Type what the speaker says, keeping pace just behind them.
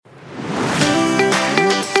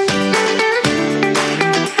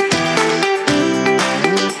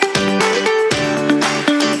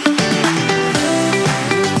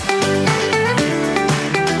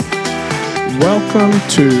Welcome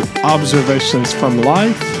to Observations from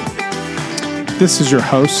Life. This is your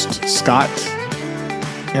host, Scott,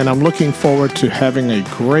 and I'm looking forward to having a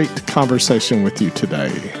great conversation with you today.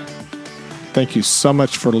 Thank you so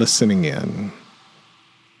much for listening in.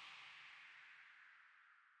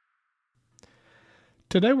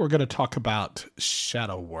 Today we're going to talk about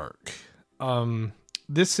shadow work.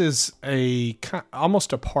 This is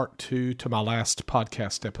almost a part 2 to my last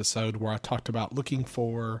podcast episode where I talked about looking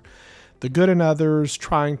for the good in others,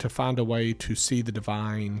 trying to find a way to see the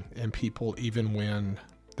divine in people even when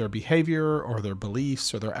their behavior or their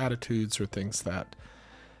beliefs or their attitudes are things that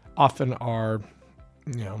often are,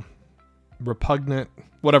 repugnant,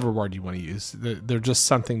 whatever word you want to use. They're just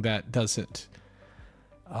something that doesn't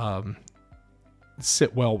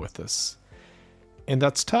sit well with us. And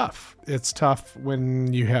that's tough. It's tough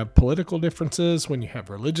when you have political differences, when you have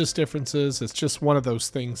religious differences. It's just one of those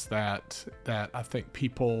things that I think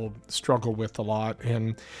people struggle with a lot.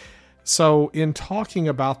 And so in talking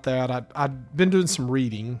about that, I've been doing some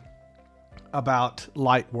reading about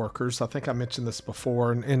light workers. I think I mentioned this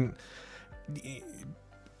before. And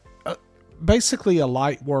basically a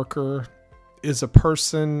light worker is a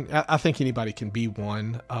person, I think anybody can be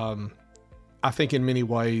one. I think in many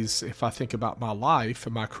ways, if I think about my life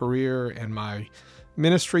and my career and my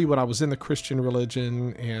ministry when I was in the Christian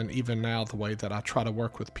religion, and even now the way that I try to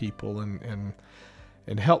work with people and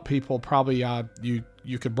help people, probably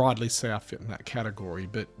you could broadly say I fit in that category.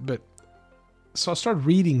 But so I started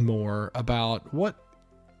reading more about what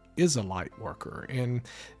is a light worker, and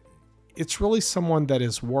it's really someone that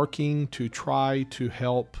is working to try to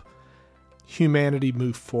help humanity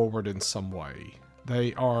move forward in some way.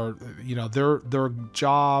 They are, their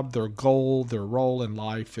job, their goal, their role in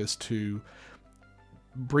life is to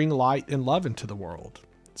bring light and love into the world.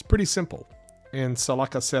 It's pretty simple. And so,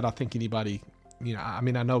 like I said, I think anybody, I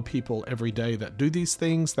know people every day that do these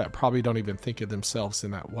things that probably don't even think of themselves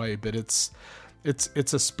in that way, but it's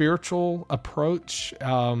a spiritual approach.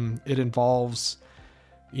 It involves,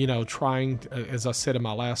 trying, as I said in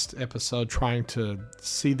my last episode, trying to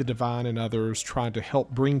see the divine in others, trying to help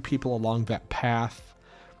bring people along that path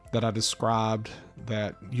that I described,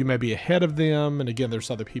 that you may be ahead of them. And again, there's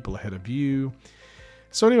other people ahead of you.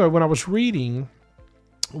 So anyway, when I was reading,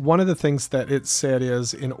 one of the things that it said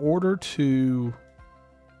is, in order to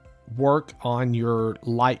work on your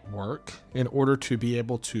light work, in order to be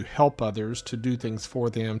able to help others, to do things for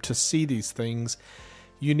them, to see these things,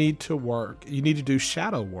 you need to do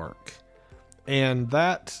shadow work. And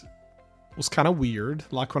that was kind of weird.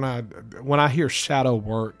 Like when I hear shadow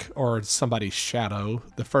work or somebody's shadow,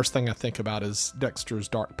 the first thing I think about is Dexter's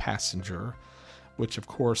Dark Passenger, which of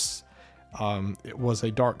course it was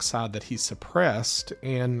a dark side that he suppressed.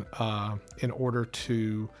 And in order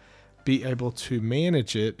to be able to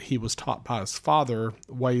manage it, he was taught by his father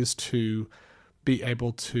ways to be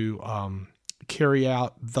able to carry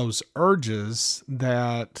out those urges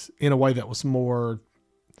that in a way that was more,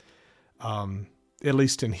 at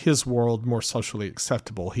least in his world, more socially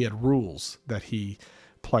acceptable. He had rules that he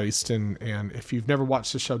placed. And if you've never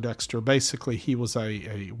watched the show Dexter, basically he was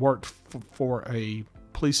worked for a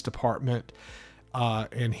police department,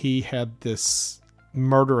 and he had this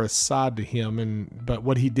murderous side to him. But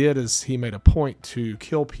what he did is he made a point to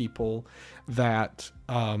kill people that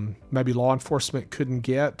maybe law enforcement couldn't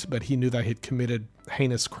get, but he knew they had committed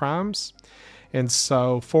heinous crimes. And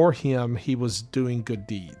so for him, he was doing good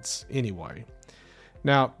deeds anyway.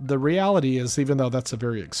 Now, the reality is, even though that's a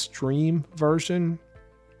very extreme version,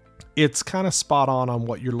 it's kind of spot on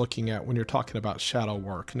what you're looking at when you're talking about shadow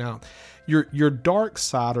work. Now, your dark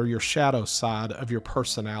side or your shadow side of your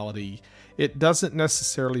personality, it doesn't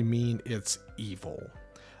necessarily mean it's evil.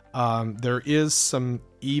 There is some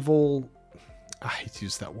evil, I hate to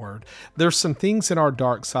use that word. There's some things in our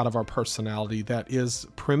dark side of our personality that is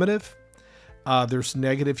primitive. There's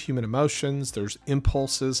negative human emotions. There's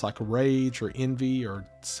impulses like rage or envy or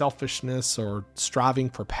selfishness or striving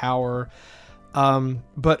for power.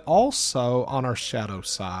 But also on our shadow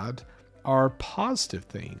side are positive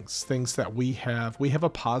things that we have a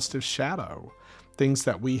positive shadow, things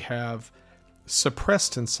that we have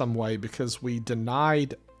suppressed in some way because we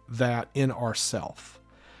denied that in ourself.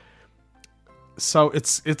 So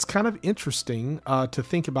it's kind of interesting to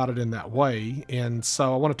think about it in that way. And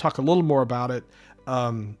so I want to talk a little more about it.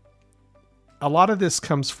 A lot of this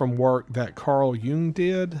comes from work that Carl Jung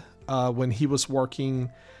did when he was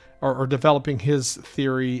working or developing his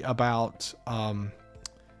theory about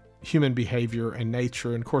human behavior and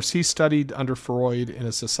nature. And of course, he studied under Freud and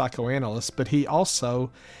is a psychoanalyst, but he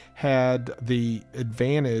also had the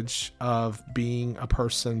advantage of being a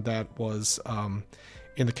person that was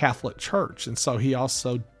in the Catholic Church. And so he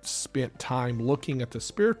also spent time looking at the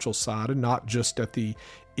spiritual side and not just at the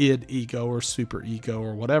id, ego, or super ego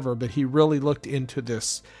or whatever, but he really looked into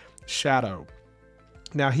this shadow.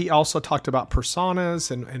 Now, he also talked about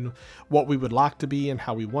personas and what we would like to be and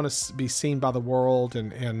how we want to be seen by the world,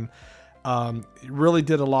 and really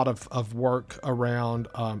did a lot of work around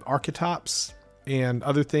archetypes and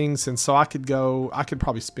other things. And so I could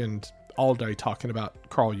probably spend all day talking about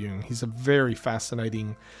Carl Jung. He's a very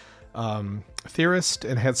fascinating theorist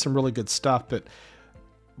and had some really good stuff. But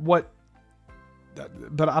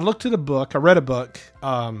I looked at I read a book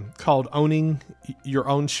called Owning Your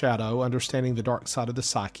Own Shadow, Understanding the Dark Side of the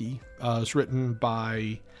Psyche. It was written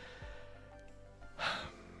by,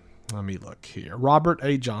 let me look here, Robert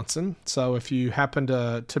A. Johnson. So if you happen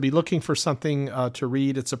to be looking for something to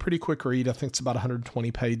read, it's a pretty quick read. I think it's about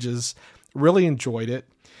 120 pages. Really enjoyed it.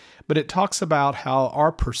 But it talks about how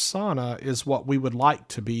our persona is what we would like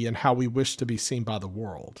to be and how we wish to be seen by the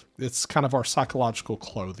world. It's kind of our psychological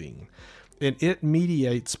clothing. And it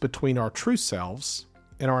mediates between our true selves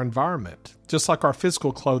and our environment. Just like our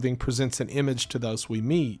physical clothing presents an image to those we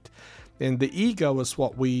meet. And the ego is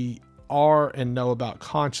what we are and know about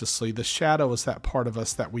consciously. The shadow is that part of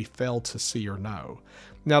us that we fail to see or know.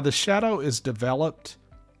 Now, the shadow is developed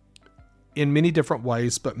in many different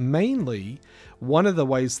ways, but mainly one of the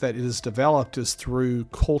ways that it is developed is through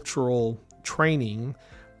cultural training,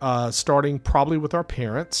 starting probably with our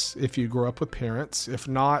parents, if you grew up with parents, if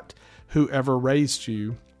not, whoever raised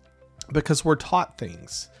you, because we're taught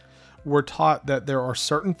things. We're taught that there are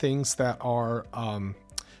certain things that are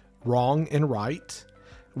wrong and right.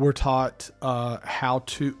 We're taught how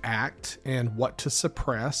to act and what to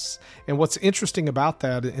suppress. And what's interesting about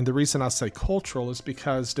that, and the reason I say cultural, is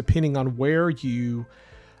because depending on where you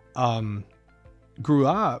grew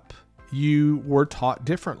up, you were taught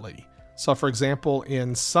differently. So, for example,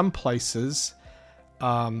 in some places,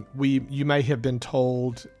 you may have been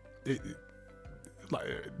told.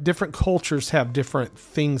 Different cultures have different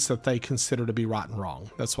things that they consider to be right and wrong.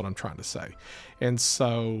 That's what I'm trying to say. And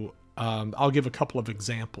so I'll give a couple of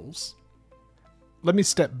examples. Let me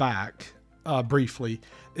step back briefly.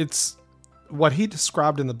 It's what he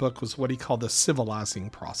described in the book was what he called the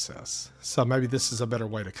civilizing process. So maybe this is a better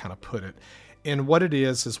way to kind of put it. And what it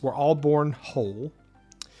is we're all born whole,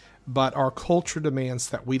 but our culture demands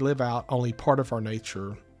that we live out only part of our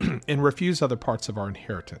nature and refuse other parts of our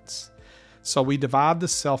inheritance. So we divide the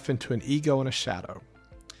self into an ego and a shadow.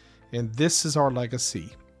 And this is our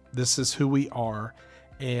legacy. This is who we are.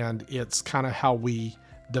 And it's kind of how we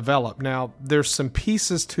develop. Now, there's some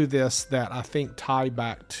pieces to this that I think tie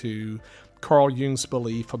back to Carl Jung's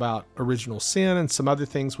belief about original sin and some other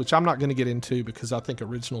things, which I'm not going to get into because I think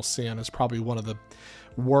original sin is probably one of the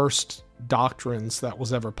worst doctrines that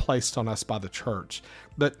was ever placed on us by the church.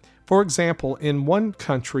 But for example, in one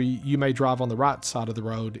country, you may drive on the right side of the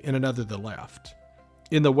road, in another the left.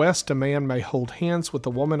 In the West, a man may hold hands with a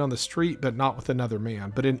woman on the street, but not with another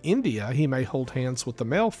man. But in India, he may hold hands with a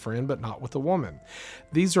male friend, but not with a woman.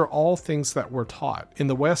 These are all things that we're taught. In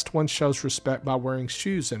the West, one shows respect by wearing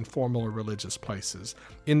shoes in formal or religious places.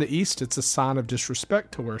 In the East, it's a sign of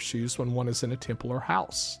disrespect to wear shoes when one is in a temple or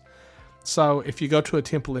house. So if you go to a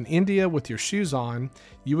temple in India with your shoes on,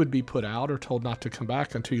 you would be put out or told not to come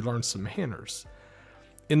back until you learn some manners.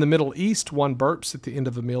 In the Middle East, one burps at the end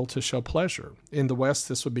of a meal to show pleasure. In the West,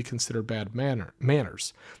 this would be considered bad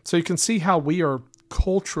manners. So you can see how we are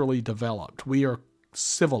culturally developed. We are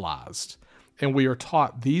civilized, and we are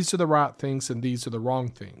taught these are the right things and these are the wrong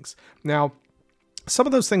things. Now, some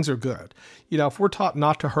of those things are good. You know, if we're taught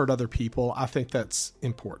not to hurt other people, I think that's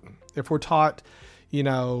important. If we're taught,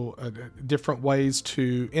 different ways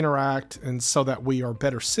to interact and so that we are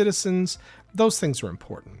better citizens, those things are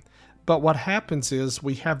important. But what happens is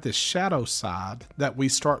we have this shadow side that we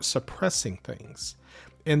start suppressing things.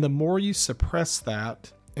 And the more you suppress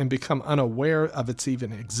that and become unaware of its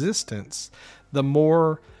even existence, the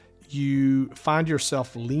more you find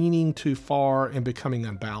yourself leaning too far and becoming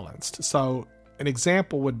unbalanced. So an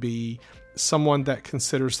example would be someone that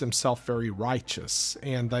considers themselves very righteous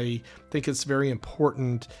and they think it's very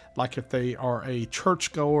important, like if they are a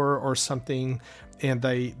churchgoer or something, and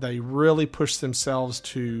they really push themselves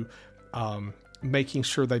to making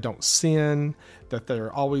sure they don't sin, that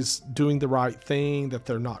they're always doing the right thing, that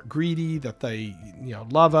they're not greedy, that they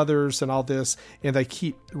love others and all this, and they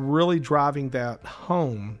keep really driving that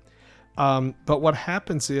home. But what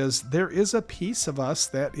happens is there is a piece of us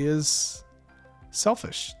that is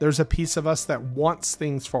selfish. There's a piece of us that wants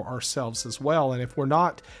things for ourselves as well. And if we're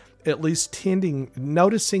not at least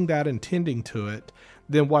noticing that and tending to it,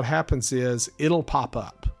 then what happens is it'll pop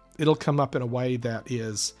up. It'll come up in a way that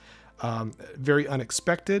is very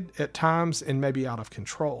unexpected at times and maybe out of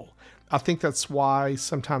control. I think that's why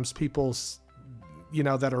sometimes people,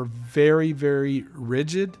 that are very, very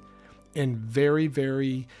rigid and very,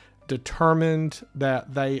 very determined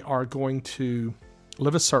that they are going to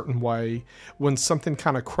live a certain way, when something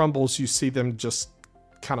kind of crumbles, you see them just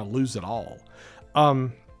kind of lose it all.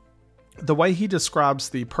 The way he describes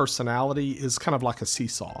the personality is kind of like a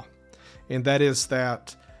seesaw. And that is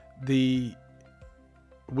that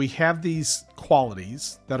we have these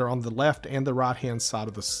qualities that are on the left and the right hand side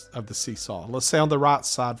of the seesaw. Let's say on the right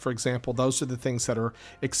side, for example, those are the things that are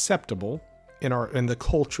acceptable in the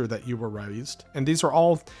culture that you were raised. And these are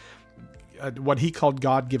all what he called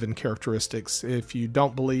God-given characteristics. If you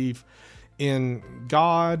don't believe in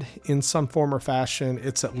God in some form or fashion,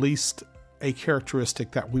 it's at least a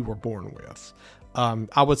characteristic that we were born with.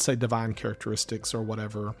 I would say divine characteristics or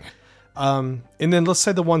whatever. And then let's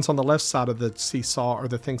say the ones on the left side of the seesaw are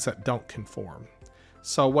the things that don't conform.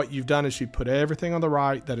 So what you've done is you put everything on the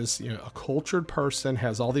right that is, a cultured person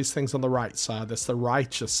has all these things on the right side. That's the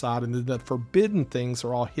righteous side. And then the forbidden things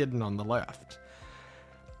are all hidden on the left.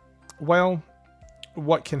 Well,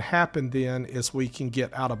 what can happen then is we can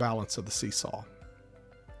get out of balance of the seesaw.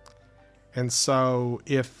 And so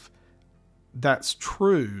if that's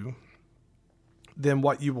true, then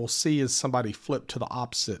what you will see is somebody flip to the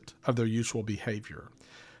opposite of their usual behavior.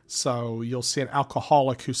 So you'll see an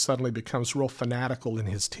alcoholic who suddenly becomes real fanatical in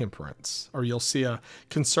his temperance, or you'll see a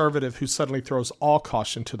conservative who suddenly throws all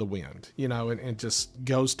caution to the wind, and just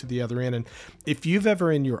goes to the other end. And if you've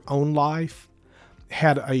ever in your own life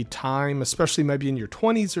had a time, especially maybe in your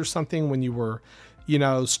 20s or something, when you were,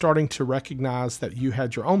 starting to recognize that you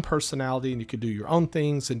had your own personality and you could do your own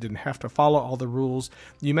things and didn't have to follow all the rules,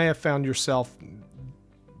 you may have found yourself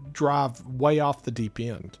drive way off the deep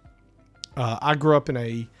end. I grew up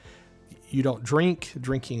in you don't drink,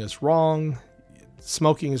 drinking is wrong,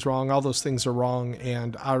 smoking is wrong, all those things are wrong.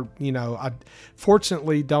 And I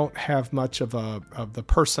fortunately don't have much of the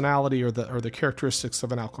personality or the characteristics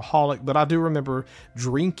of an alcoholic, but I do remember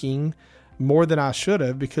drinking more than I should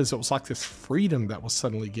have, because it was like this freedom that was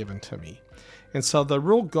suddenly given to me. And so the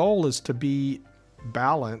real goal is to be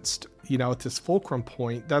balanced, at this fulcrum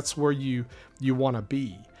point. That's where you want to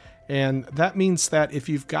be. And that means that if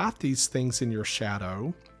you've got these things in your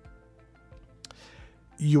shadow,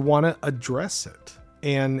 you want to address it.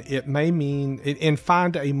 And it may mean, and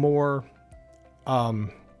find a more, an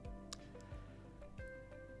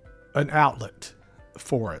outlet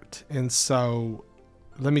for it. And so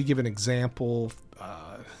let me give an example.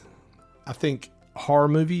 I think horror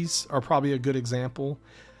movies are probably a good example.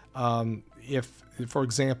 For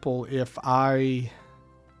example, if I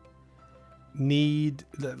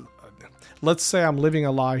let's say I'm living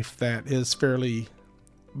a life that is fairly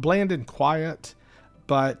bland and quiet,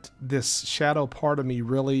 but this shadow part of me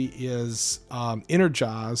really is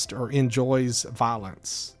energized or enjoys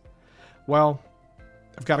violence. Well,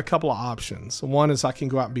 I've got a couple of options. One is I can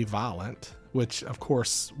go out and be violent, which of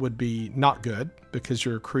course would be not good, because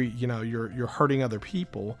you're hurting other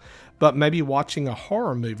people. But maybe watching a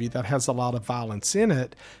horror movie that has a lot of violence in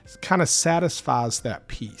it kind of satisfies that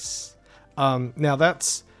piece. Now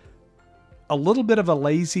that's a little bit of a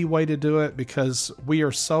lazy way to do it, because we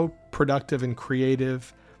are so productive and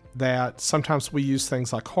creative that sometimes we use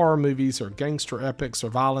things like horror movies or gangster epics or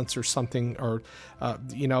violence or something, or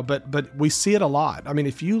but we see it a lot. I mean,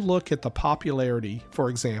 if you look at the popularity, for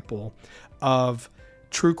example, of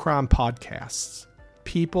true crime podcasts,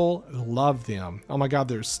 people love them. Oh my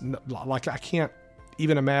God, I can't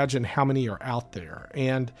even imagine how many are out there.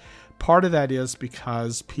 And part of that is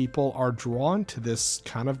because people are drawn to this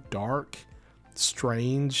kind of dark,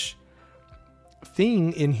 strange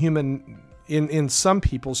thing in some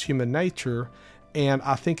people's human nature. And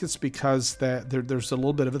I think it's because that there's a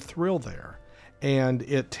little bit of a thrill there. And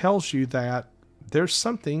it tells you that there's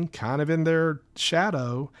something kind of in their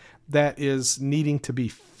shadow that is needing to be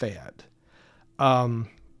fed.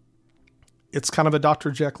 It's kind of a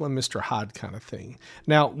Dr. Jekyll and Mr. Hyde kind of thing.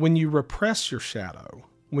 Now, when you repress your shadow,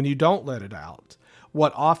 when you don't let it out,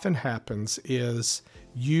 what often happens is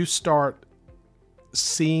you start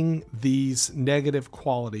seeing these negative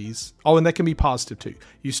qualities. Oh, and they can be positive too.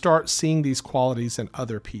 You start seeing these qualities in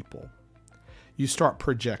other people. You start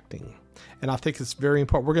projecting. And I think it's very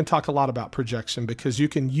important. We're going to talk a lot about projection, because you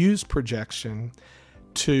can use projection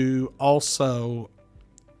to also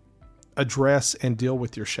address and deal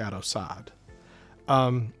with your shadow side.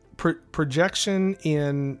 Projection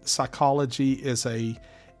in psychology is a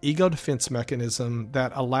ego defense mechanism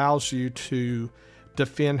that allows you to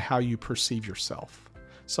defend how you perceive yourself.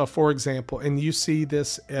 So, for example, and you see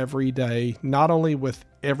this every day, not only with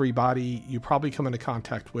everybody you probably come into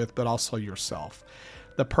contact with, but also yourself.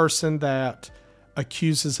 The person that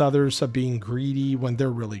accuses others of being greedy when they're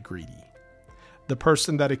really greedy. The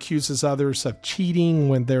person that accuses others of cheating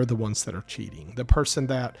when they're the ones that are cheating. The person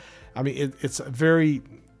that, it's very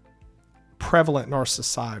prevalent in our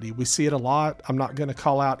society. We see it a lot. I'm not going to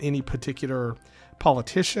call out any particular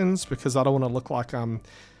politicians because I don't want to look like I'm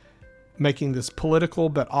making this political,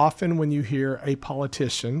 but often when you hear a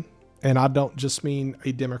politician, and I don't just mean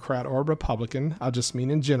a Democrat or a Republican, I just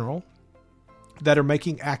mean in general, that are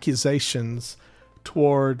making accusations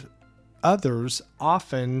toward others,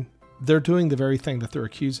 often they're doing the very thing that they're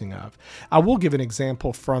accusing of. I will give an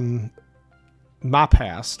example from my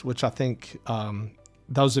past, which I think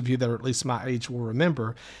those of you that are at least my age will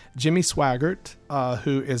remember. Jimmy Swaggart,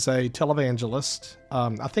 who is a televangelist,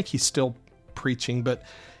 I think he's still preaching, but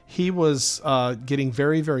he was getting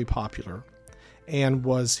very, very popular and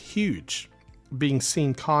was huge, being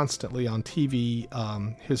seen constantly on TV.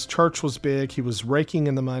 His church was big. He was raking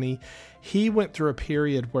in the money. He went through a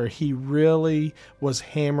period where he really was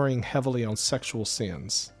hammering heavily on sexual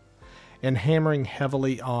sins and hammering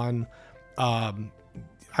heavily on,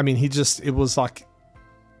 it was like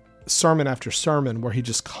sermon after sermon where he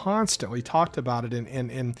just constantly talked about it.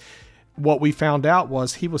 And what we found out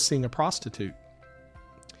was he was seeing a prostitute.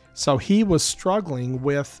 So he was struggling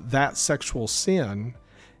with that sexual sin.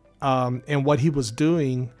 And what he was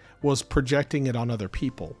doing was projecting it on other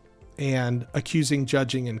people and accusing,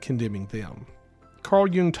 judging, and condemning them. Carl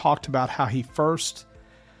Jung talked about how he first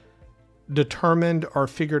determined or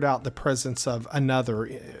figured out the presence of another,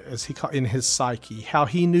 as he called in his psyche, how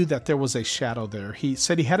he knew that there was a shadow there. He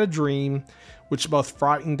said he had a dream which both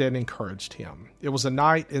frightened and encouraged him. It was a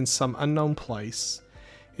night in some unknown place.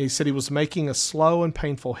 He said he was making a slow and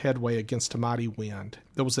painful headway against a mighty wind.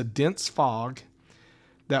 There was a dense fog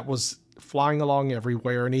that was flying along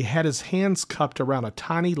everywhere, and he had his hands cupped around a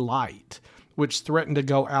tiny light which threatened to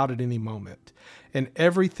go out at any moment. And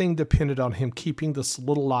everything depended on him keeping this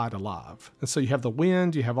little light alive. And so you have the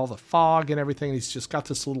wind, you have all the fog and everything, and he's just got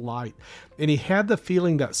this little light. And he had the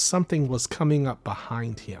feeling that something was coming up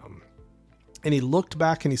behind him. And he looked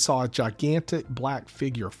back and he saw a gigantic black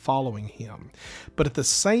figure following him. But at the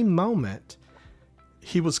same moment,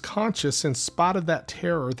 he was conscious, in spite of that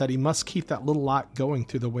terror, that he must keep that little light going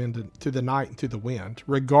through the wind, through the night and through the wind,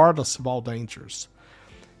 regardless of all dangers.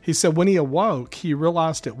 He said when he awoke, he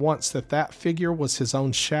realized at once that that figure was his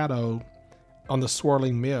own shadow on the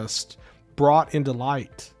swirling mist, brought into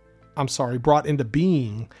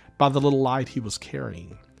being by the little light he was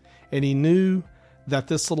carrying. And he knew that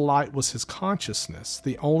this little light was his consciousness,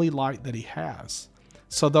 the only light that he has.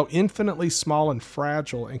 So though infinitely small and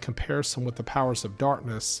fragile in comparison with the powers of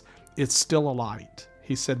darkness, it's still a light.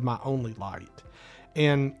 He said, my only light.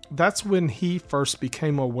 And that's when he first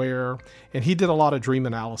became aware, and he did a lot of dream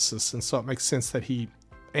analysis, and so it makes sense that he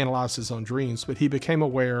analyzed his own dreams, but he became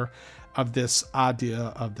aware of this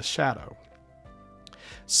idea of the shadow.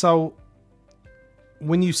 So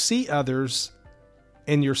when you see others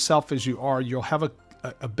and yourself as you are, you'll have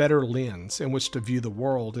a better lens in which to view the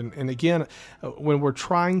world. And again, when we're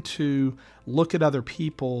trying to look at other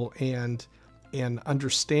people and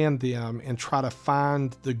understand them and try to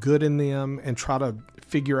find the good in them and try to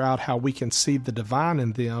figure out how we can see the divine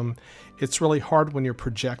in them, it's really hard when you're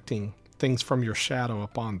projecting things from your shadow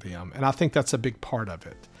upon them. And I think that's a big part of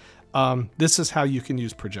it. This is how you can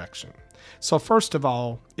use projection. So first of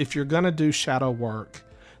all, if you're going to do shadow work,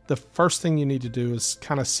 the first thing you need to do is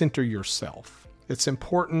kind of center yourself. It's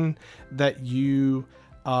important that you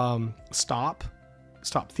stop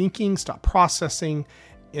thinking, stop processing,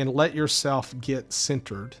 and let yourself get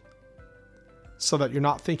centered so that you're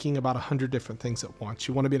not thinking about 100 different things at once.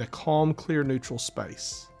 You want to be in a calm, clear, neutral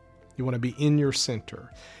space. You want to be in your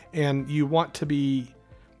center. And you want to be,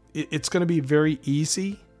 it's going to be very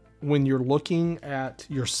easy when you're looking at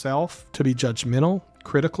yourself to be judgmental,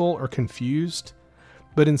 critical, or confused.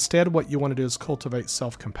 But instead, what you want to do is cultivate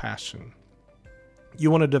self-compassion. You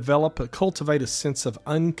want to cultivate a sense of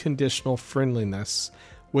unconditional friendliness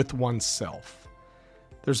with oneself.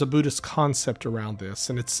 There's a Buddhist concept around this,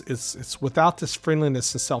 and it's without this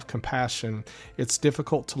friendliness and self-compassion, it's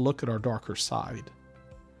difficult to look at our darker side.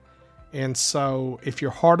 And so if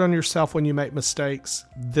you're hard on yourself when you make mistakes,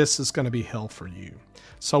 this is going to be hell for you.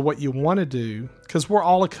 So what you want to do, because we're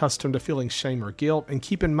all accustomed to feeling shame or guilt, and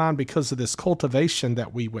keep in mind, because of this cultivation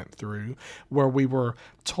that we went through, where we were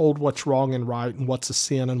told what's wrong and right, and what's a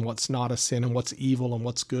sin and what's not a sin, and what's evil and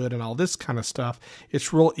what's good, and all this kind of stuff,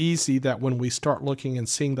 it's real easy that when we start looking and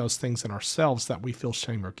seeing those things in ourselves, that we feel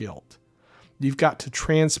shame or guilt. You've got to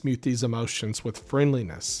transmute these emotions with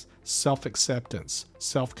friendliness, self-acceptance,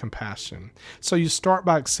 self-compassion. So you start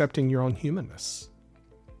by accepting your own humanness.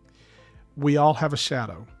 We all have a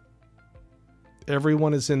shadow.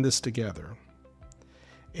 Everyone is in this together.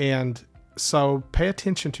 And so pay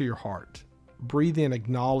attention to your heart. Breathe in,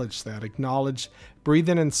 acknowledge that. Breathe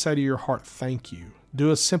in and say to your heart, thank you.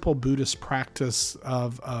 Do a simple Buddhist practice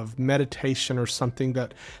of meditation or something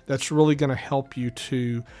that's really going to help you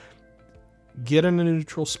to get in a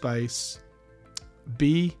neutral space,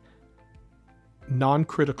 be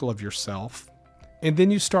non-critical of yourself, and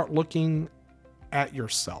then you start looking at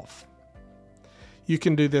yourself. You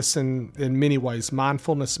can do this in many ways.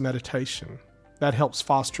 Mindfulness meditation, that helps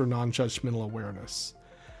foster non-judgmental awareness.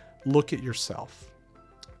 Look at yourself.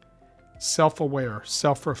 Self-aware,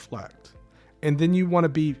 self-reflect. And then you want to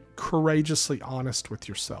be courageously honest with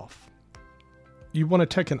yourself. You want to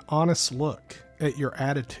take an honest look at your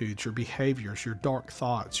attitudes, your behaviors, your dark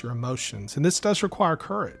thoughts, your emotions. And this does require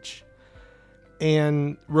courage.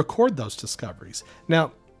 And record those discoveries.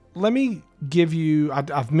 Now, let me give you,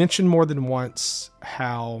 I've mentioned more than once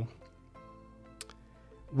how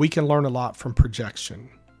we can learn a lot from projection.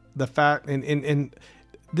 The fact, and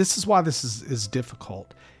this is why this is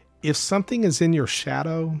difficult. If something is in your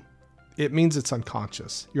shadow, it means it's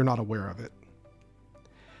unconscious. You're not aware of it.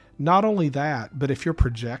 Not only that, but if you're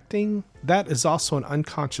projecting, that is also an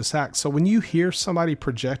unconscious act. So when you hear somebody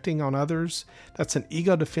projecting on others, that's an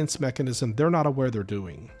ego defense mechanism they're not aware they're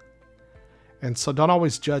doing. And so don't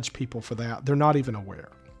always judge people for that. They're not even aware.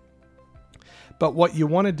 But what you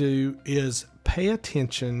want to do is pay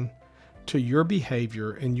attention to your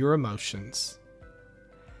behavior and your emotions.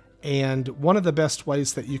 And one of the best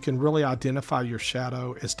ways that you can really identify your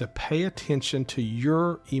shadow is to pay attention to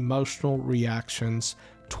your emotional reactions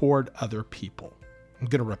toward other people. I'm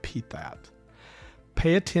going to repeat that.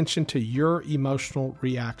 Pay attention to your emotional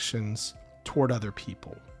reactions toward other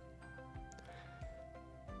people.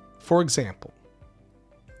 For example,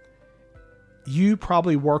 you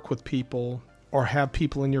probably work with people or have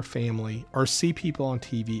people in your family or see people on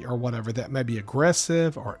TV or whatever that may be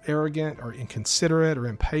aggressive or arrogant or inconsiderate or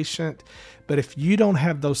impatient. But if you don't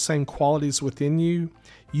have those same qualities within you,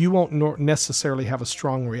 you won't necessarily have a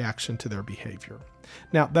strong reaction to their behavior.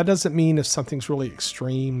 Now, that doesn't mean if something's really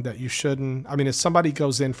extreme that you shouldn't. I mean, if somebody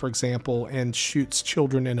goes in, for example, and shoots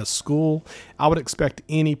children in a school, I would expect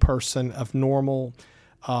any person of normal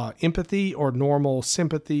empathy or normal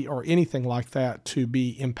sympathy or anything like that to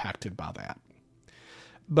be impacted by that.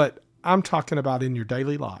 But I'm talking about in your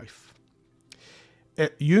daily life.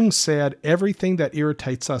 Jung said, everything that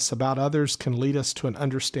irritates us about others can lead us to an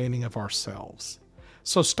understanding of ourselves.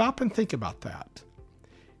 So stop and think about that.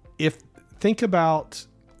 Think about,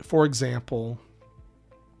 for example,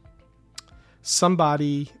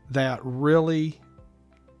 somebody that really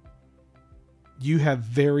you have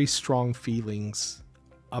very strong feelings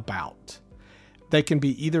about. They can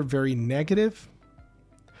be either very negative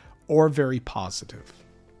or very positive.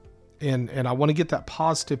 And I want to get that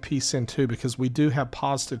positive piece in too, because we do have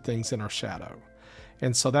positive things in our shadow.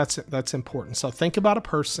 And so that's important. So think about a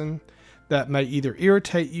person that may either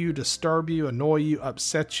irritate you, disturb you, annoy you,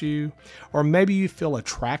 upset you, or maybe you feel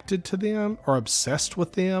attracted to them or obsessed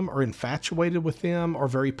with them or infatuated with them or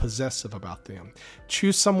very possessive about them.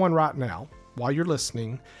 Choose someone right now while you're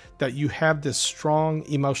listening that you have this strong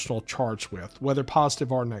emotional charge with, whether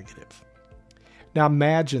positive or negative. Now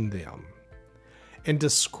imagine them and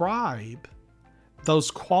describe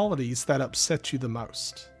those qualities that upset you the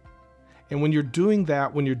most. And when you're doing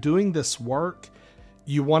that, when you're doing this work,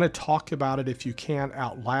 you want to talk about it if you can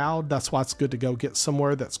out loud. That's why it's good to go get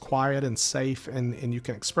somewhere that's quiet and safe and you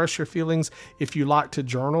can express your feelings. If you like to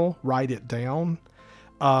journal, write it down.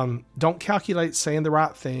 Don't calculate saying the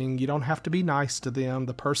right thing. You don't have to be nice to them.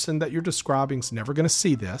 The person that you're describing is never going to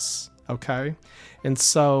see this, okay? And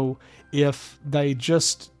so if they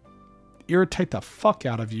just irritate the fuck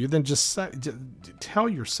out of you, then just tell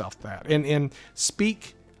yourself that and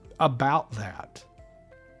speak about that.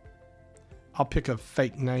 I'll pick a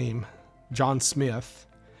fake name, John Smith.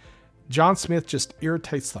 John Smith just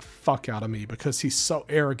irritates the fuck out of me because he's so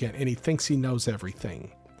arrogant and he thinks he knows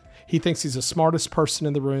everything. He thinks he's the smartest person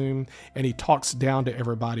in the room and he talks down to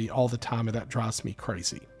everybody all the time, and that drives me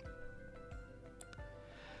crazy.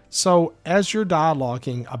 So as you're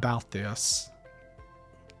dialoguing about this,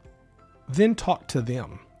 then talk to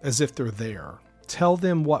them as if they're there. Tell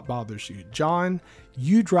them what bothers you. John,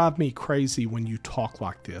 you drive me crazy when you talk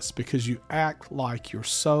like this because you act like you're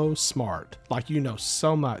so smart, like you know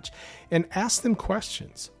so much. And ask them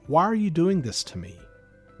questions. Why are you doing this to me?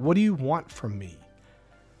 What do you want from me?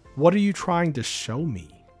 What are you trying to show me?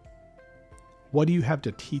 What do you have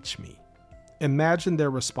to teach me? Imagine their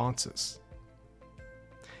responses.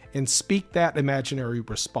 And speak that imaginary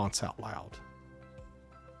response out loud.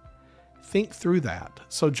 Think through that.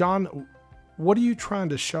 So, John, what are you trying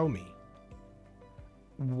to show me?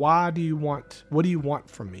 What do you want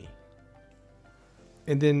from me?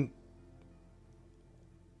 And then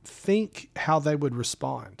think how they would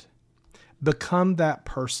respond. Become that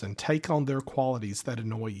person. Take on their qualities that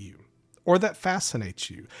annoy you or that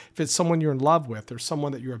fascinates you. If it's someone you're in love with or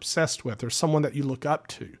someone that you're obsessed with or someone that you look up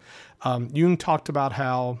to. Jung talked about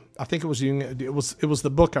how, I think it was Jung, it was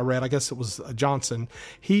the book I read, I guess it was Johnson.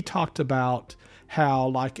 He talked about how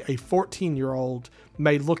like a 14-year-old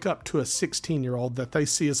may look up to a 16-year-old that they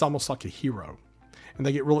see as almost like a hero. And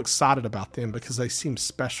they get real excited about them because they seem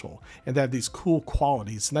special and they have these cool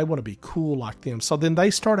qualities and they want to be cool like them. So then they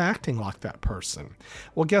start acting like that person.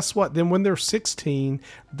 Well, guess what? Then when they're 16,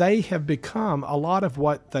 they have become a lot of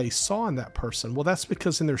what they saw in that person. Well, that's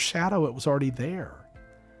because in their shadow, it was already there.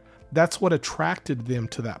 That's what attracted them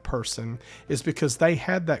to that person, is because they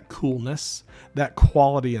had that coolness, that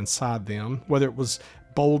quality inside them, whether it was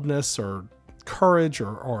boldness or courage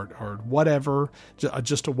or whatever,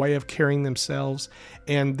 just a way of carrying themselves.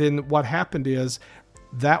 And then what happened is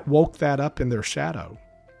that woke that up in their shadow.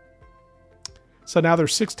 So now they're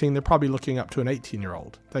 16, they're probably looking up to an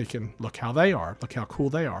 18-year-old. They can look how they are, look how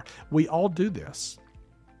cool they are. We all do this.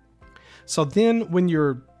 So then when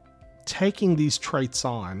you're taking these traits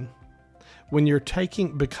on, when you're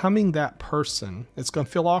becoming that person, it's going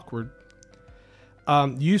to feel awkward.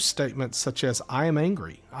 Use statements such as, I am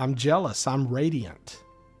angry, I'm jealous, I'm radiant.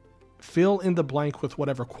 Fill in the blank with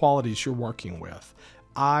whatever qualities you're working with.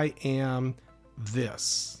 I am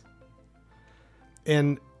this.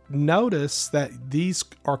 And notice that these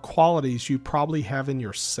are qualities you probably have in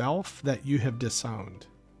yourself that you have disowned.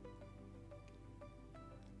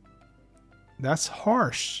 That's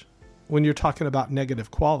harsh when you're talking about negative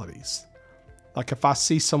qualities. Like if I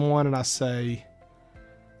see someone and I say,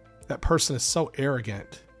 that person is so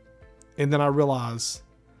arrogant, and then I realize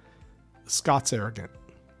Scott's arrogant,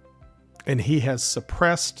 and he has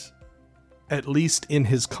suppressed, at least in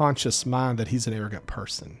his conscious mind, that he's an arrogant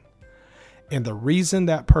person. And the reason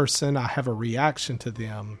that person, I have a reaction to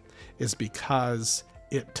them, is because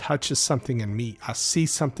it touches something in me. I see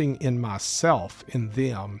something in myself, in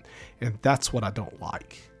them, and that's what I don't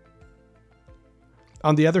like.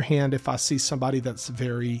 On the other hand, if I see somebody that's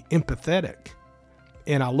very empathetic,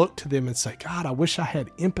 and I look to them and say, God, I wish I had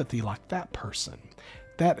empathy like that person.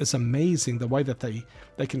 That is amazing, the way that they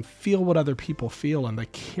can feel what other people feel, and they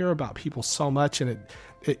care about people so much, and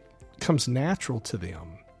it comes natural to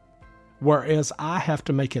them. Whereas I have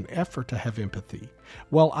to make an effort to have empathy.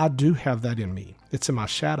 Well, I do have that in me. It's in my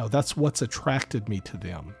shadow. That's what's attracted me to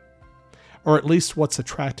them. Or at least what's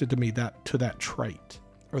attracted to me to that trait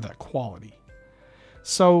or that quality.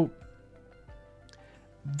 So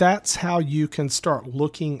that's how you can start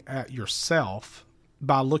looking at yourself,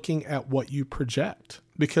 by looking at what you project.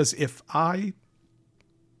 Because if I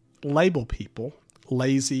label people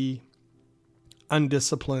lazy,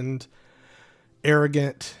 undisciplined,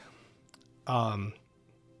 arrogant, or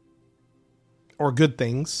good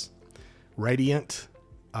things, radiant,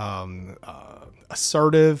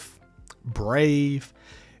 assertive, brave,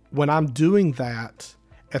 when I'm doing that,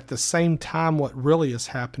 at the same time, what really is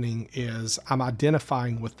happening is I'm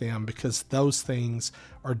identifying with them because those things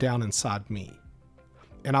are down inside me.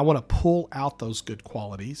 And I want to pull out those good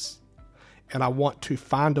qualities, and I want to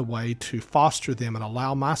find a way to foster them and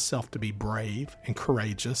allow myself to be brave and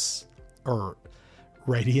courageous or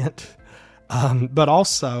radiant. But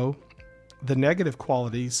also the negative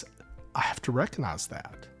qualities, I have to recognize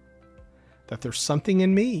that there's something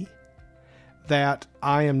in me that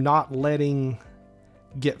I am not letting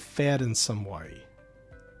get fed in some way.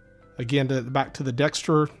 Again, back to the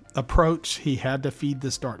Dexter approach, he had to feed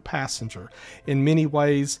this dark passenger. In many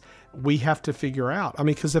ways, we have to figure out,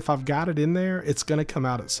 because if I've got it in there, it's going to come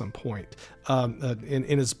out at some point. In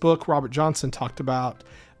his book, Robert Johnson talked about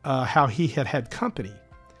how he had company,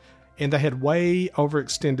 and they had way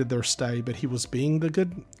overextended their stay, but he was being the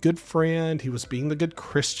good friend, he was being the good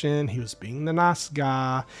Christian, he was being the nice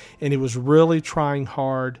guy, and he was really trying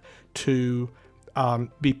hard to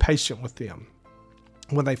be patient with them.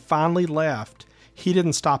 When they finally left, he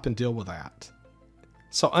didn't stop and deal with that.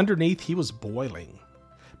 So underneath, he was boiling,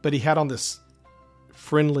 but he had on this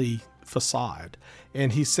friendly facade.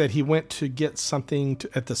 And he said he went to get something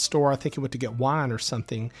at the store. I think he went to get wine or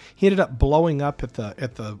something. He ended up blowing up at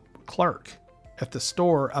the clerk at the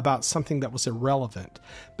store about something that was irrelevant.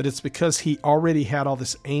 But it's because he already had all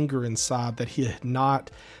this anger inside that he had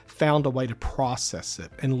not found a way to process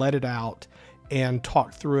it and let it out and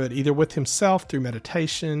talk through it either with himself through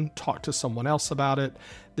meditation, talk to someone else about it.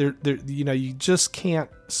 You just can't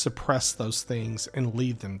suppress those things and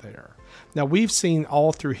leave them there. Now, we've seen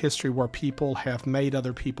all through history where people have made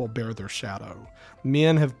other people bear their shadow.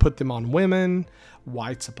 Men have put them on women,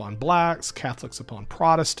 whites upon blacks, Catholics upon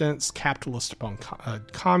Protestants, capitalists upon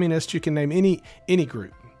communists. You can name any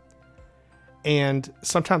group. And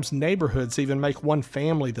sometimes neighborhoods even make one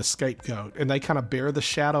family the scapegoat, and they kind of bear the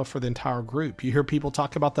shadow for the entire group. You hear people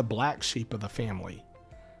talk about the black sheep of the family.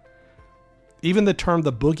 Even the term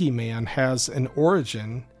the boogeyman has an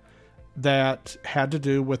origin that had to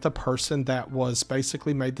do with a person that was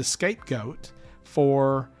basically made the scapegoat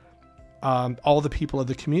for all the people of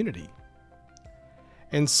the community.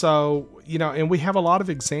 And so, and we have a lot of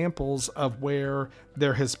examples of where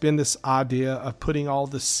there has been this idea of putting all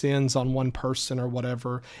the sins on one person or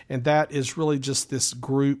whatever. And that is really just this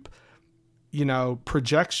group,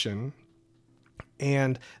 projection.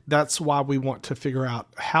 And that's why we want to figure out,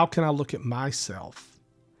 how can I look at myself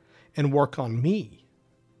and work on me?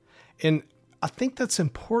 And I think that's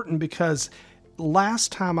important because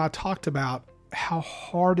last time I talked about how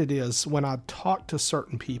hard it is when I talk to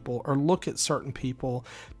certain people or look at certain people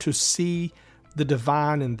to see the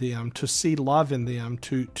divine in them, to see love in them,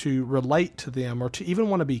 to relate to them, or to even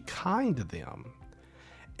want to be kind to them.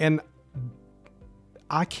 And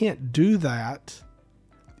I can't do that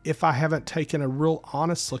if I haven't taken a real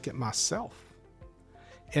honest look at myself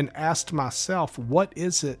and asked myself, what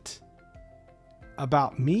is it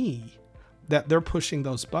about me that they're pushing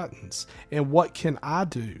those buttons? And what can I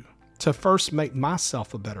do to first make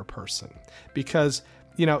myself a better person? Because,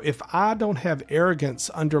 if I don't have arrogance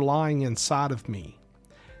underlying inside of me,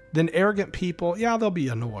 then arrogant people, they'll be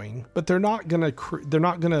annoying, but they're not going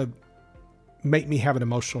to make me have an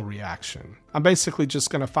emotional reaction. I'm basically just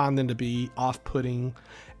going to find them to be off-putting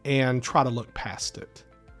and try to look past it.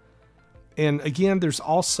 And again, there's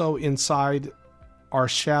also inside our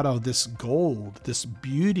shadow this gold, this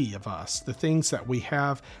beauty of us, the things that we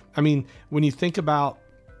have. I mean, when you think about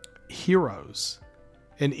heroes,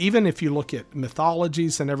 and even if you look at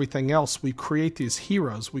mythologies and everything else, we create these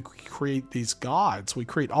heroes, we create these gods, we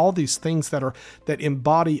create all these things that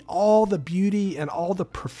embody all the beauty and all the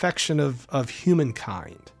perfection of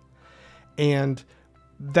humankind. And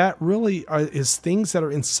that really is things that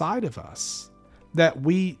are inside of us that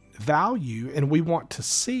we value and we want to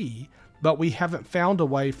see, but we haven't found a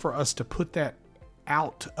way for us to put that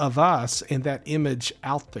out of us and that image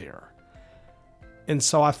out there. And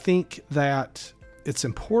so I think that it's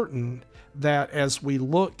important that as we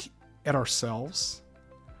look at ourselves,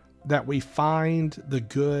 that we find the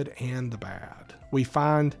good and the bad. We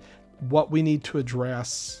find what we need to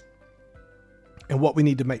address and what we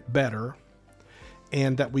need to make better,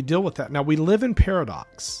 and that we deal with that. Now, we live in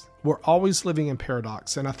paradox. We're always living in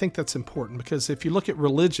paradox. And I think that's important because if you look at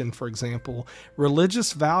religion, for example,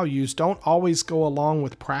 religious values don't always go along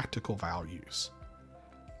with practical values.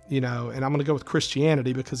 And I'm going to go with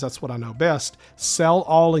Christianity because that's what I know best. Sell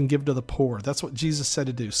all and give to the poor. That's what Jesus said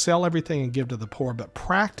to do. Sell everything and give to the poor. But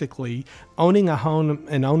practically, owning a home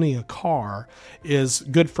and owning a car is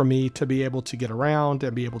good for me to be able to get around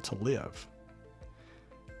and be able to live.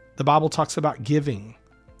 The Bible talks about giving,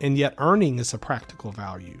 and yet earning is a practical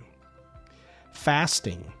value.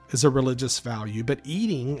 Fasting is a religious value, but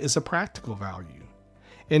eating is a practical value.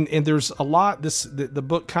 And there's a lot, the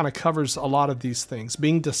book kind of covers a lot of these things.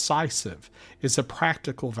 Being decisive is a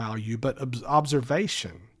practical value, but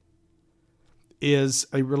observation is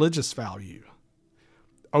a religious value.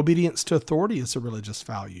 Obedience to authority is a religious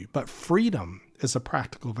value, but freedom is a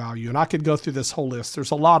practical value. And I could go through this whole list.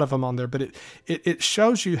 There's a lot of them on there, but it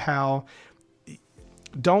shows you how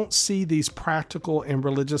don't see these practical and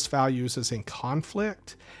religious values as in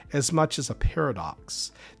conflict as much as a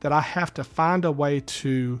paradox, that I have to find a way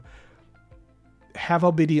to have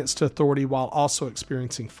obedience to authority while also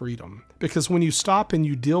experiencing freedom. Because when you stop and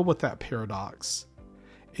you deal with that paradox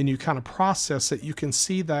and you kind of process it, you can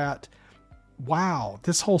see that, wow,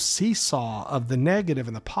 this whole seesaw of the negative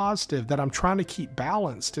and the positive that I'm trying to keep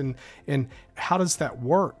balanced, and how does that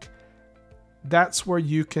work? That's where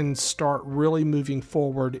you can start really moving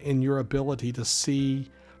forward in your ability to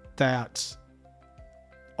see that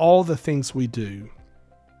all the things we do,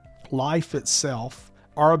 life itself,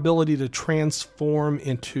 our ability to transform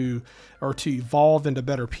into or to evolve into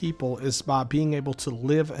better people is by being able to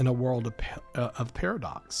live in a world of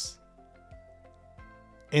paradox.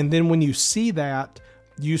 And then when you see that,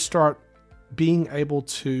 you start being able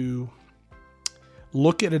to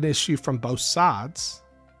look at an issue from both sides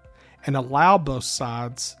and allow both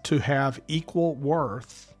sides to have equal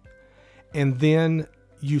worth. And then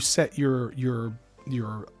you set your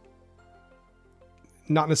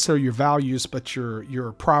not necessarily your values, but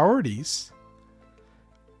your priorities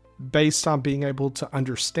based on being able to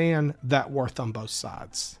understand that worth on both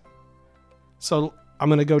sides. So I'm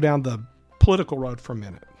going to go down the political road for a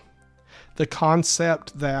minute. The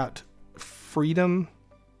concept that freedom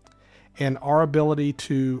and our ability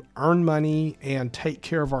to earn money and take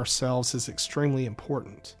care of ourselves is extremely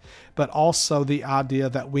important. But also the idea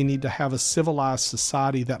that we need to have a civilized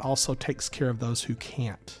society that also takes care of those who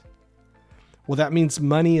can't. Well, that means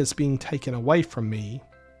money is being taken away from me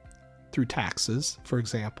through taxes, for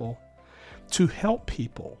example, to help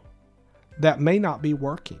people that may not be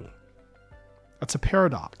working. That's a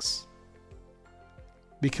paradox.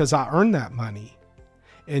 Because I earned that money,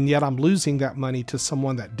 and yet I'm losing that money to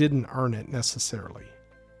someone that didn't earn it necessarily.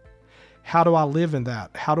 How do I live in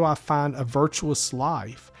that? How do I find a virtuous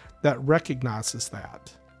life that recognizes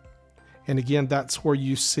that? And again, that's where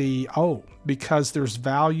you see, because there's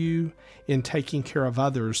value in taking care of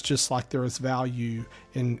others, just like there is value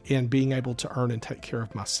in being able to earn and take care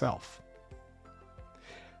of myself.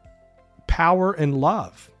 Power and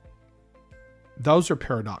love. Those are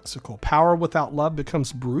paradoxical. Power without love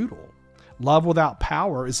becomes brutal. Love without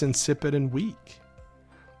power is insipid and weak.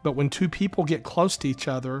 But when two people get close to each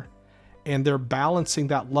other and they're balancing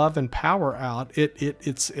that love and power out,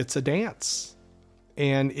 it's a dance.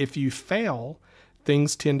 And if you fail,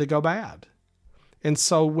 things tend to go bad. And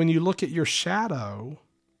so when you look at your shadow,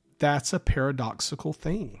 that's a paradoxical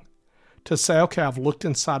thing. To say, okay, I've looked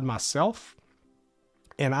inside myself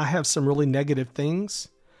and I have some really negative things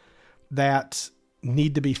that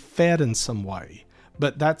need to be fed in some way.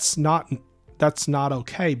 But that's not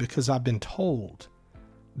okay, because I've been told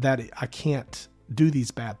that I can't do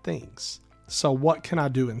these bad things. So what can I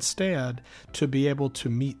do instead to be able to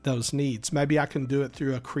meet those needs? Maybe I can do it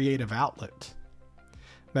through a creative outlet.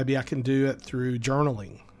 Maybe I can do it through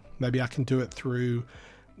journaling. Maybe I can do it through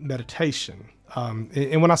meditation.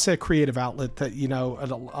 And when I say a creative outlet, that,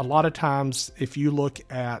 a lot of times if you look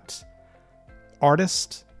at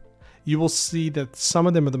artists, you will see that some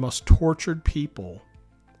of them are the most tortured people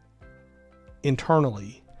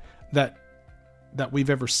internally that we've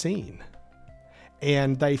ever seen.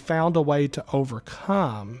 And they found a way to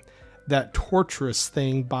overcome that torturous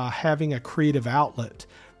thing by having a creative outlet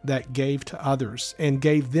that gave to others and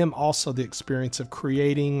gave them also the experience of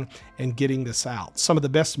creating and getting this out. Some of the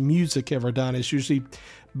best music ever done is usually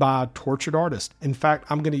by tortured artists. In fact,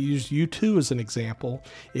 I'm going to use U2 as an example.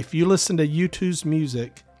 If you listen to U2's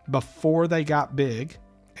music before they got big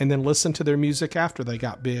and then listen to their music after they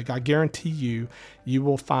got big, I guarantee you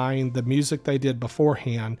will find the music they did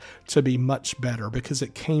beforehand to be much better, because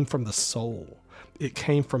it came from the soul. It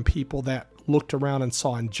came from people that looked around and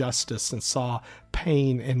saw injustice and saw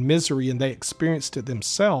pain and misery, and they experienced it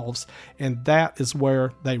themselves, and that is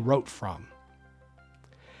where they wrote from.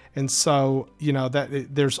 And so,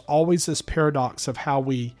 there's always this paradox of how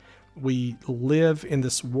we live in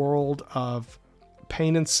this world of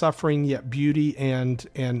pain and suffering, yet beauty and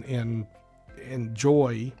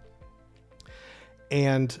joy.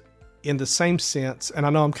 And in the same sense, and I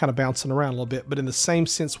know I'm kind of bouncing around a little bit, but in the same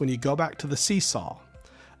sense, when you go back to the seesaw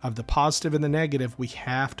of the positive and the negative, we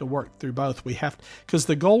have to work through both. Because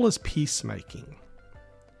the goal is peacemaking.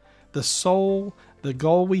 The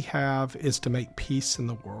goal we have is to make peace in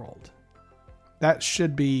the world. That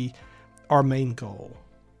should be our main goal.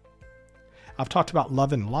 I've talked about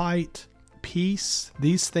love and light, peace.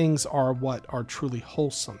 These things are what are truly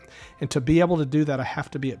wholesome. And to be able to do that, I have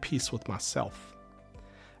to be at peace with myself.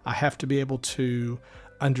 I have to be able to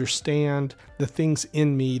understand the things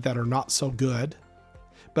in me that are not so good,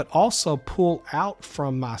 but also pull out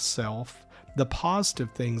from myself the positive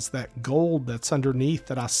things, that gold that's underneath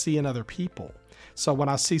that I see in other people. So when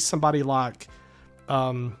I see somebody like,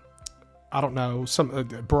 Barack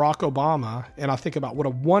Obama, and I think about what a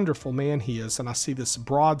wonderful man he is, and I see this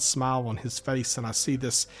broad smile on his face, and I see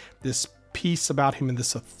this peace about him and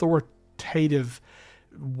this authoritative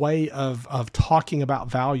way of talking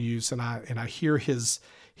about values, and I hear his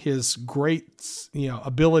great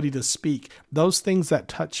ability to speak. Those things that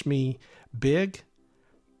touch me big,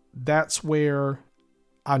 that's where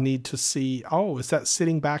I need to see, is that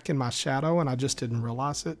sitting back in my shadow and I just didn't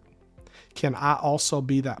realize it? Can I also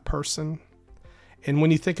be that person? And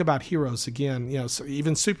when you think about heroes, again, so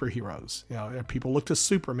even superheroes, people look to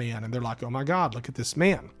Superman and they're like, oh my God, look at this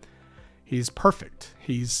man. He's perfect.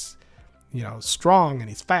 He's strong, and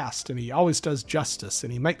he's fast, and he always does justice,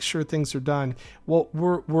 and he makes sure things are done. Well,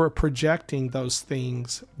 we're projecting those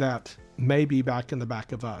things that may be back in the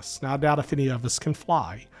back of us. Now, I doubt if any of us can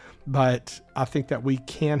fly, but I think that we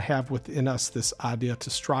can have within us this idea to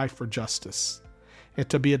strive for justice and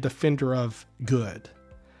to be a defender of good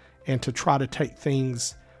and to try to take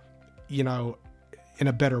things, in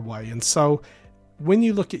a better way. And so when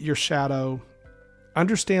you look at your shadow,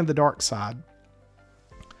 understand the dark side,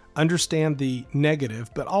 understand the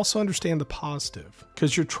negative, but also understand the positive,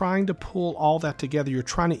 because you're trying to pull all that together. You're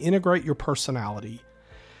trying to integrate your personality,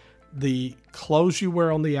 the clothes you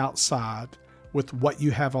wear on the outside, with what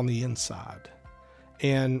you have on the inside.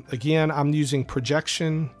 And again, I'm using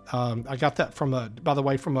projection. I got that from a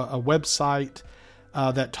website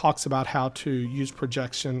that talks about how to use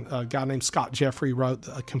projection. A guy named Scott Jeffrey wrote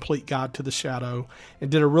A Complete Guide to the Shadow and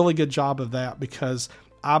did a really good job of that, because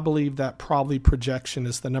I believe that probably projection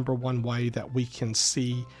is the number one way that we can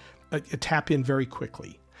see, tap in very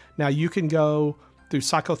quickly. Now, you can go through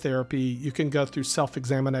psychotherapy, you can go through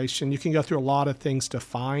self-examination, you can go through a lot of things to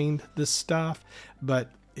find this stuff,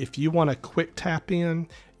 but if you want a quick tap in,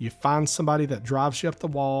 you find somebody that drives you up the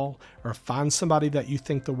wall, or find somebody that you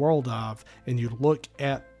think the world of, and you look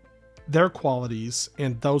at their qualities,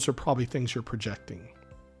 and those are probably things you're projecting.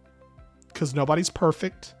 Because nobody's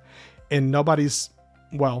perfect, and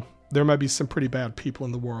there may be some pretty bad people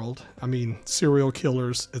in the world. I mean, serial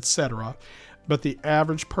killers, etc. But the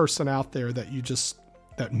average person out there that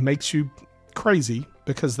makes you crazy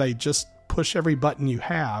because they just push every button you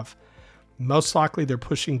have, most likely they're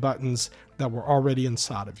pushing buttons that were already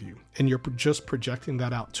inside of you. And you're just projecting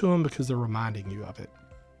that out to them because they're reminding you of it.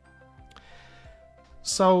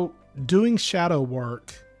 So doing shadow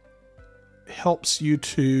work helps you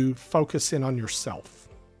to focus in on yourself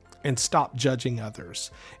and stop judging others.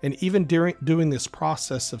 And even during doing this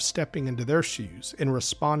process of stepping into their shoes and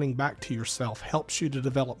responding back to yourself helps you to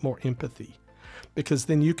develop more empathy, because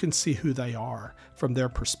then you can see who they are from their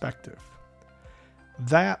perspective.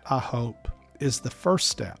 That, I hope, is the first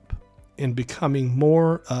step in becoming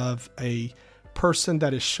more of a person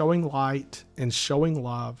that is showing light and showing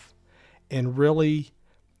love and really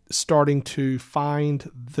starting to find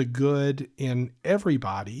the good in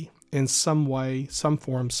everybody in some way, some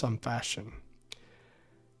form, some fashion.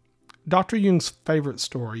 Dr. Jung's favorite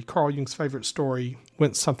story, Carl Jung's favorite story,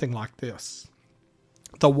 went something like this.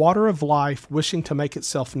 The water of life, wishing to make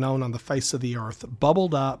itself known on the face of the earth,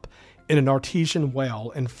 bubbled up in an artesian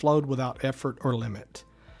well and flowed without effort or limit.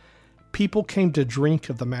 People came to drink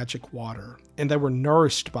of the magic water, and they were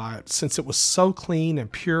nourished by it, since it was so clean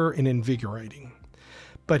and pure and invigorating.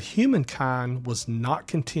 But humankind was not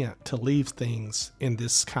content to leave things in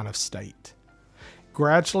this kind of state.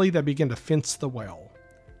 Gradually, they began to fence the well,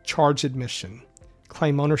 charge admission,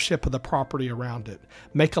 claim ownership of the property around it,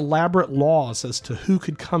 make elaborate laws as to who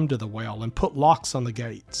could come to the well, and put locks on the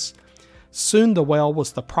gates. Soon the well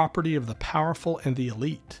was the property of the powerful and the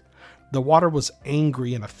elite. The water was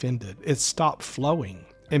angry and offended. It stopped flowing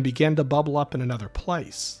and began to bubble up in another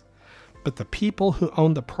place. But the people who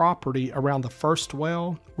owned the property around the first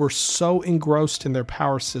well were so engrossed in their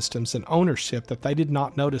power systems and ownership that they did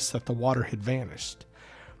not notice that the water had vanished.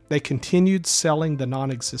 They continued selling the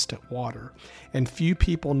non-existent water, and few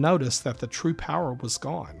people noticed that the true power was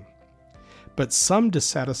gone. But some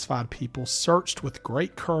dissatisfied people searched with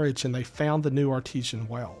great courage, and they found the new artesian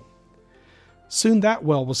well. Soon that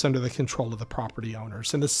well was under the control of the property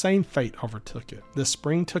owners, and the same fate overtook it. The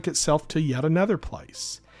spring took itself to yet another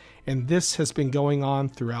place, and this has been going on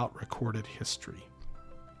throughout recorded history.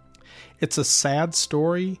 It's a sad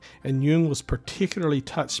story, and Jung was particularly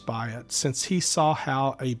touched by it, since he saw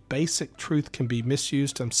how a basic truth can be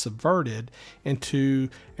misused and subverted into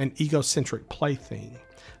an egocentric plaything.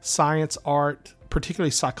 Science, art,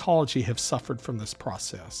 particularly psychology, have suffered from this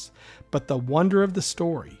process. But the wonder of the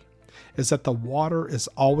story is that the water is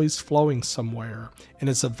always flowing somewhere and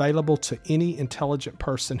is available to any intelligent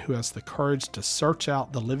person who has the courage to search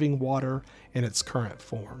out the living water in its current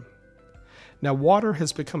form. Now, water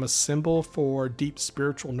has become a symbol for deep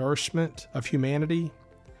spiritual nourishment of humanity.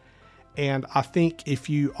 And I think if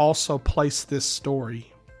you also place this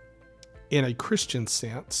story in a Christian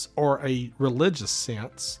sense or a religious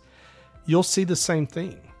sense, you'll see the same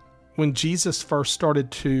thing. When Jesus first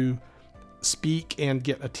started to speak and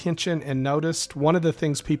get attention and noticed, one of the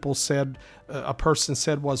things a person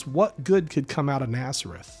said was, what good could come out of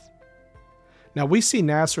Nazareth? Now, we see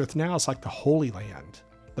Nazareth now as like the Holy Land,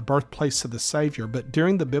 the birthplace of the Savior, but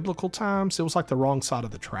during the biblical times, it was like the wrong side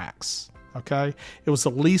of the tracks, okay? It was the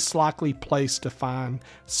least likely place to find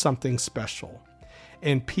something special.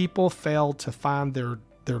 And people failed to find their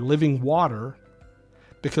living water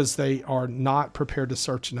because they are not prepared to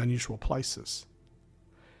search in unusual places.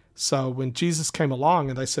 So when Jesus came along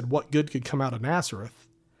and they said, what good could come out of Nazareth?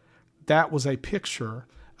 That was a picture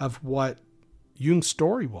of what Jung's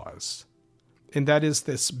story was. And that is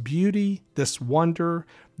this beauty, this wonder,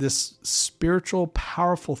 this spiritual,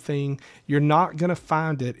 powerful thing. You're not going to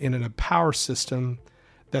find it in a power system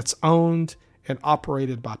that's owned and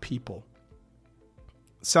operated by people.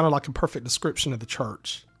 It sounded like a perfect description of the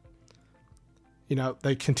church. You know,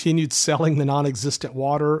 they continued selling the non-existent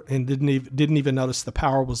water and didn't even notice the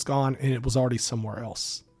power was gone and it was already somewhere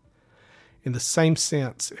else. In the same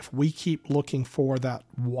sense, if we keep looking for that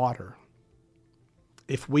water,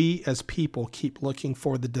 if we as people keep looking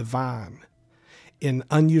for the divine in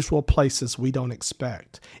unusual places we don't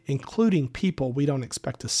expect, including people we don't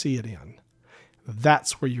expect to see it in,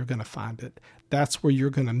 that's where you're going to find it. That's where you're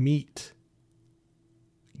going to meet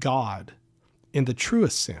God in the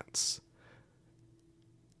truest sense.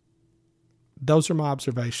 Those are my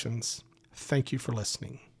observations. Thank you for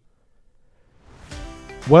listening.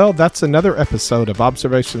 Well, that's another episode of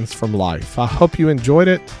Observations from Life. I hope you enjoyed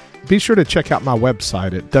it. Be sure to check out my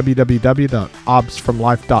website at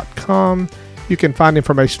www.obsfromlife.com. You can find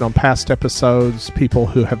information on past episodes, people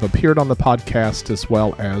who have appeared on the podcast, as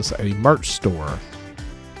well as a merch store.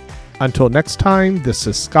 Until next time, this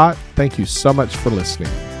is Scott. Thank you so much for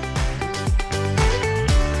listening.